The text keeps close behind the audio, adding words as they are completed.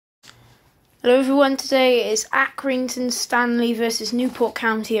Hello everyone, today is Accrington Stanley versus Newport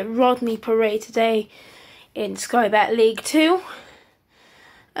County at Rodney Parade today in Sky Bet League 2.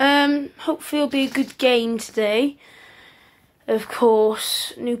 Hopefully it'll be a good game today. Of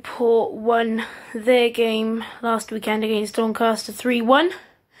course, Newport won their game last weekend against Doncaster 3-1.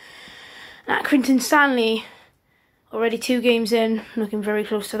 Accrington Stanley, already 2 games in, looking very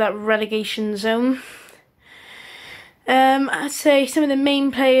close to that relegation zone. I'd say some of the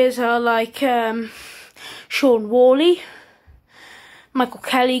main players are like Sean Worley, Michael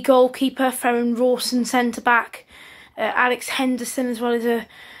Kelly, goalkeeper, Ferran Rawson, centre-back, Alex Henderson as well as a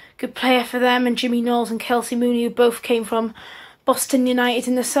good player for them, and Jimmy Knowles and Kelsey Mooney, who both came from Boston United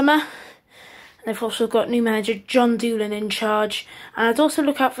in the summer. And they've also got new manager John Doolan in charge. And I'd also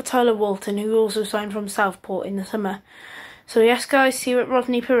look out for Tyler Walton, who also signed from Southport in the summer. So yes guys, see you at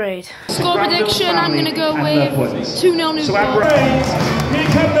Rodney Parade. Score prediction, I'm going to go with 2-0 Newport. So here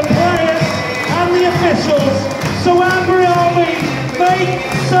come the players and the officials. So Amber Army, make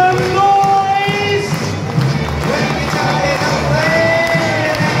some noise!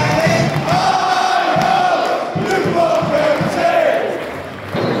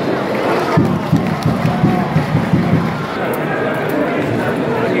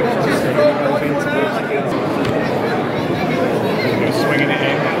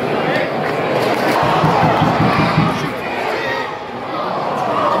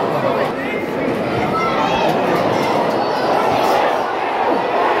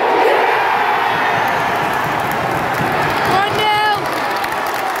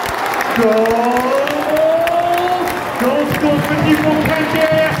 Goal scored for Newport County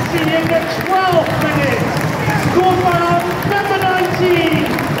AFC in the 12th minute. Scored by our number 19,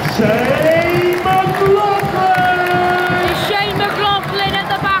 Shane McLaughlin. It's Shane McLaughlin at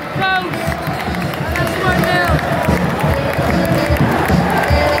the back post. That's 1-0.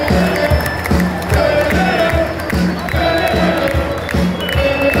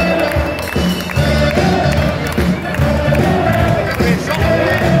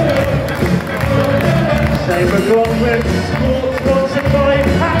 McLaughlin, sponsored by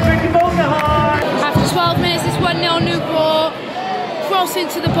Patrick Mulcahy. After 12 minutes, it's 1-0 Newport. Cross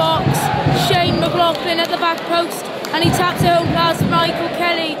into the box. Shane McLaughlin at the back post, and he taps it home past Michael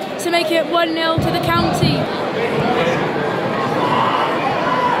Kelly to make it 1-0 to the county.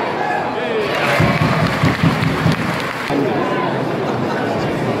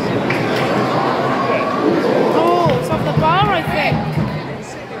 Oh, it's off the bar, I think.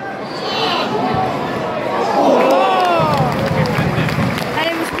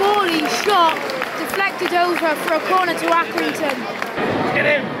 Deflected over for a corner to Accrington. Get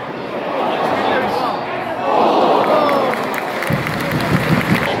him!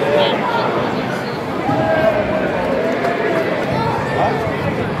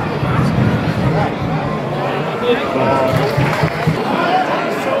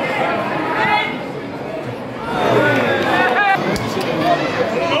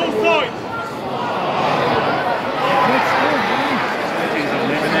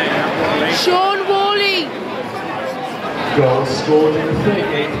 Sean Worley. Goal scored in the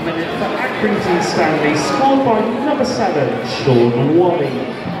 38th minute for Accrington Stanley, scored by number 7, Sean Worley.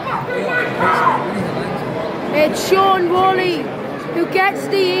 It's Sean Worley who gets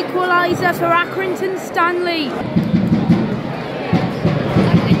the equaliser for Accrington Stanley.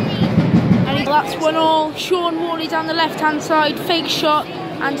 And that's 1-1. Sean Worley down the left-hand side, fake shot,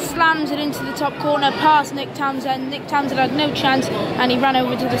 and slams it into the top corner past Nick Townsend. Nick Townsend had no chance, and he ran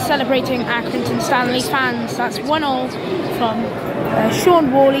over to the celebrating Accrington Stanley fans. That's 1-0 from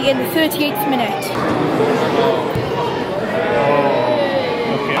Sean Worley in the 38th minute.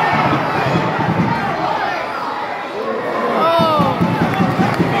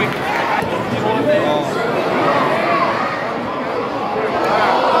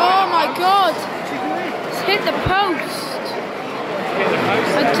 Oh my God! It's hit the post.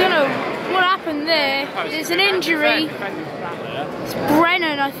 I don't know what happened there. There's an injury. It's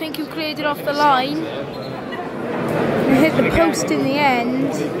Brennan, I think, who cleared it off the line. He hit the post in the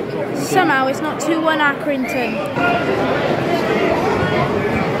end. Somehow it's not 2-1 Accrington.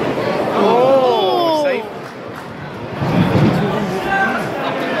 Oh!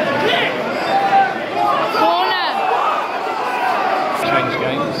 Corner! Change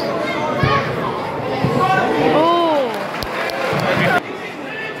games.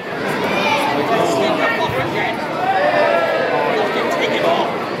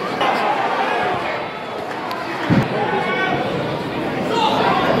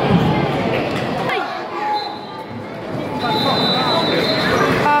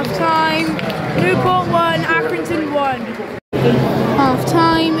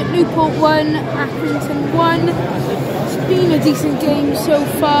 Newport 1, Accrington 1. It's been a decent game so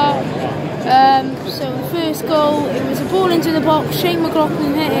far. So the first goal, it was a ball into the box, Shane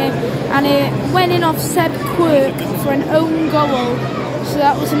McLaughlin hit it, and it went in off Seb Quirk for an own goal. So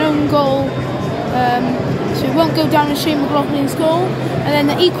that was an own goal. So it won't go down as Shane McLaughlin's goal. And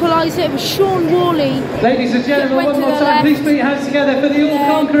then the equaliser, it was Sean Worley. Ladies and gentlemen, one more time, please put your hands together for the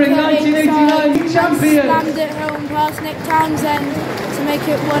all-conquering 1989 champions. Slammed it home past Nick Townsend to make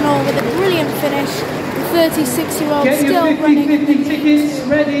it 1-1 with a brilliant finish. The 36-year-old still running. Get your 50-50 tickets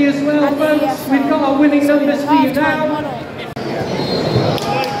ready as well, folks. We've got our winning numbers for you now.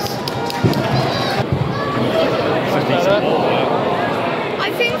 I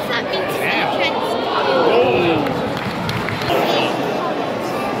think that means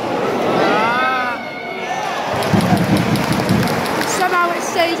somehow it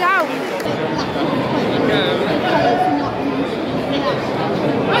stays out.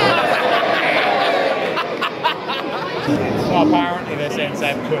 Well, apparently they're saying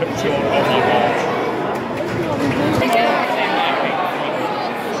Seb Quirk's your, oh my god.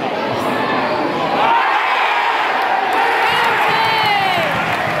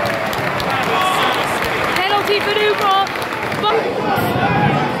 Penalty for Newport.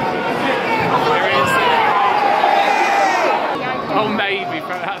 There is. Oh, maybe,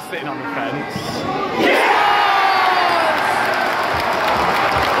 but that's sitting on the fence.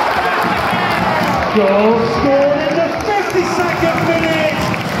 Goal scored in the 52nd minute.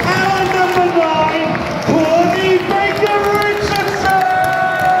 Our number 9, Courtney Baker-Richardson.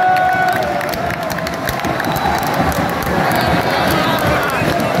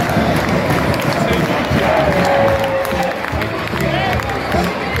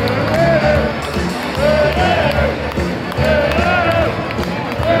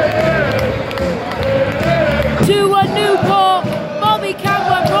 Newport. Bobby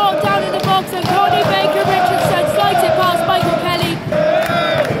Campbell brought down in the box and Courtney Baker-Richardson slides it past Michael Kelly.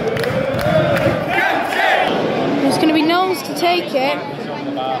 There's going to be Knowles to take it.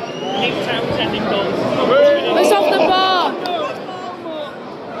 It's off the bar.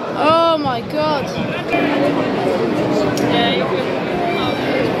 Oh my god.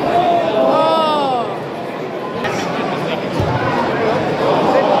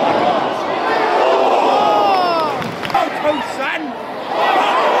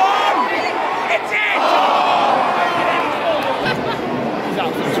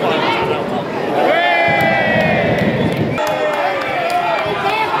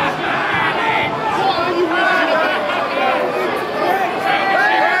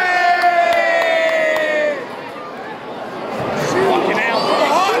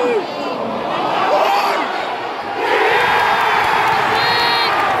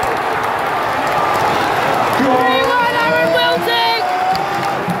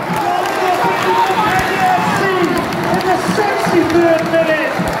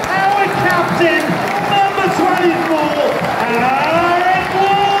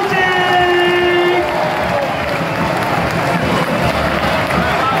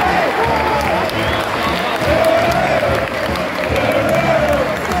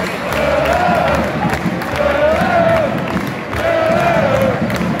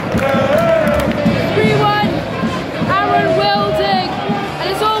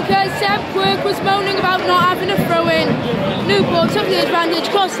 Newport took the advantage,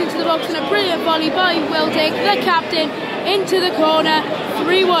 crossed into the box and a brilliant volley by Wildig, the captain, into the corner,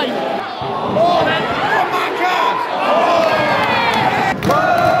 3-1.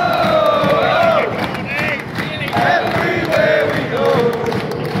 Everywhere we go,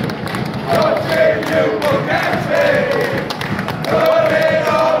 your team Newport can stay, put it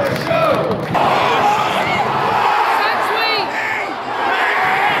on the show.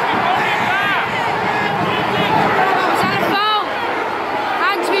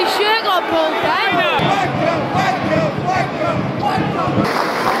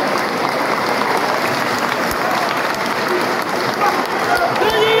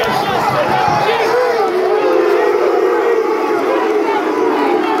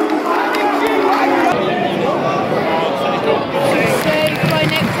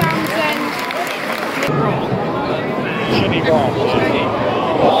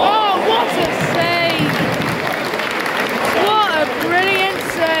 Oh, what a save! What a brilliant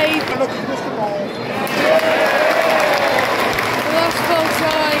save! Lost full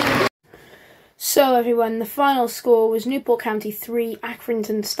time. So everyone, the final score was Newport County 3,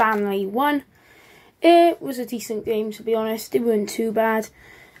 Accrington Stanley 1. It was a decent game, to be honest. It weren't too bad.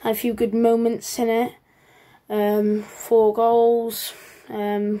 Had a few good moments in it. 4 goals.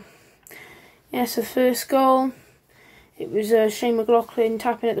 Yes, the first goal. It was Shane McLaughlin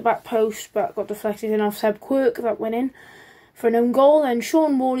tapping at the back post, but got deflected in off Seb Quirk, that went in for an own goal. And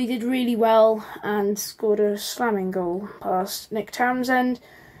Sean Worley did really well and scored a slamming goal past Nick Townsend.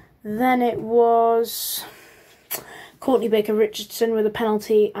 Then it was Courtney Baker-Richardson with a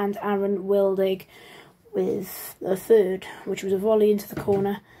penalty and Aaron Wildig with a third, which was a volley into the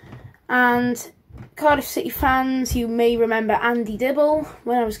corner. And Cardiff City fans, you may remember Andy Dibble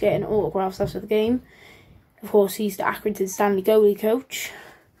when I was getting autographs after the game. Of course, he's the Accrington Stanley goalie coach.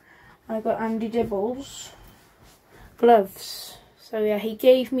 I got Andy Dibble's gloves. So yeah, he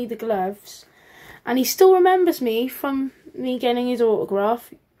gave me the gloves. And he still remembers me from me getting his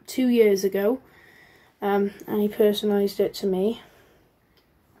autograph 2 years ago. And he personalised it to me,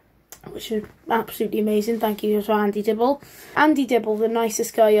 which is absolutely amazing. Thank you to Andy Dibble. Andy Dibble, the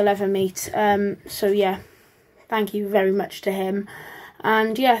nicest guy you'll ever meet. So yeah, thank you very much to him.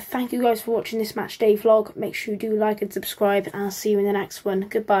 And yeah, thank you guys for watching this match day vlog. Make sure you do like and subscribe, and I'll see you in the next one.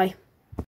 Goodbye.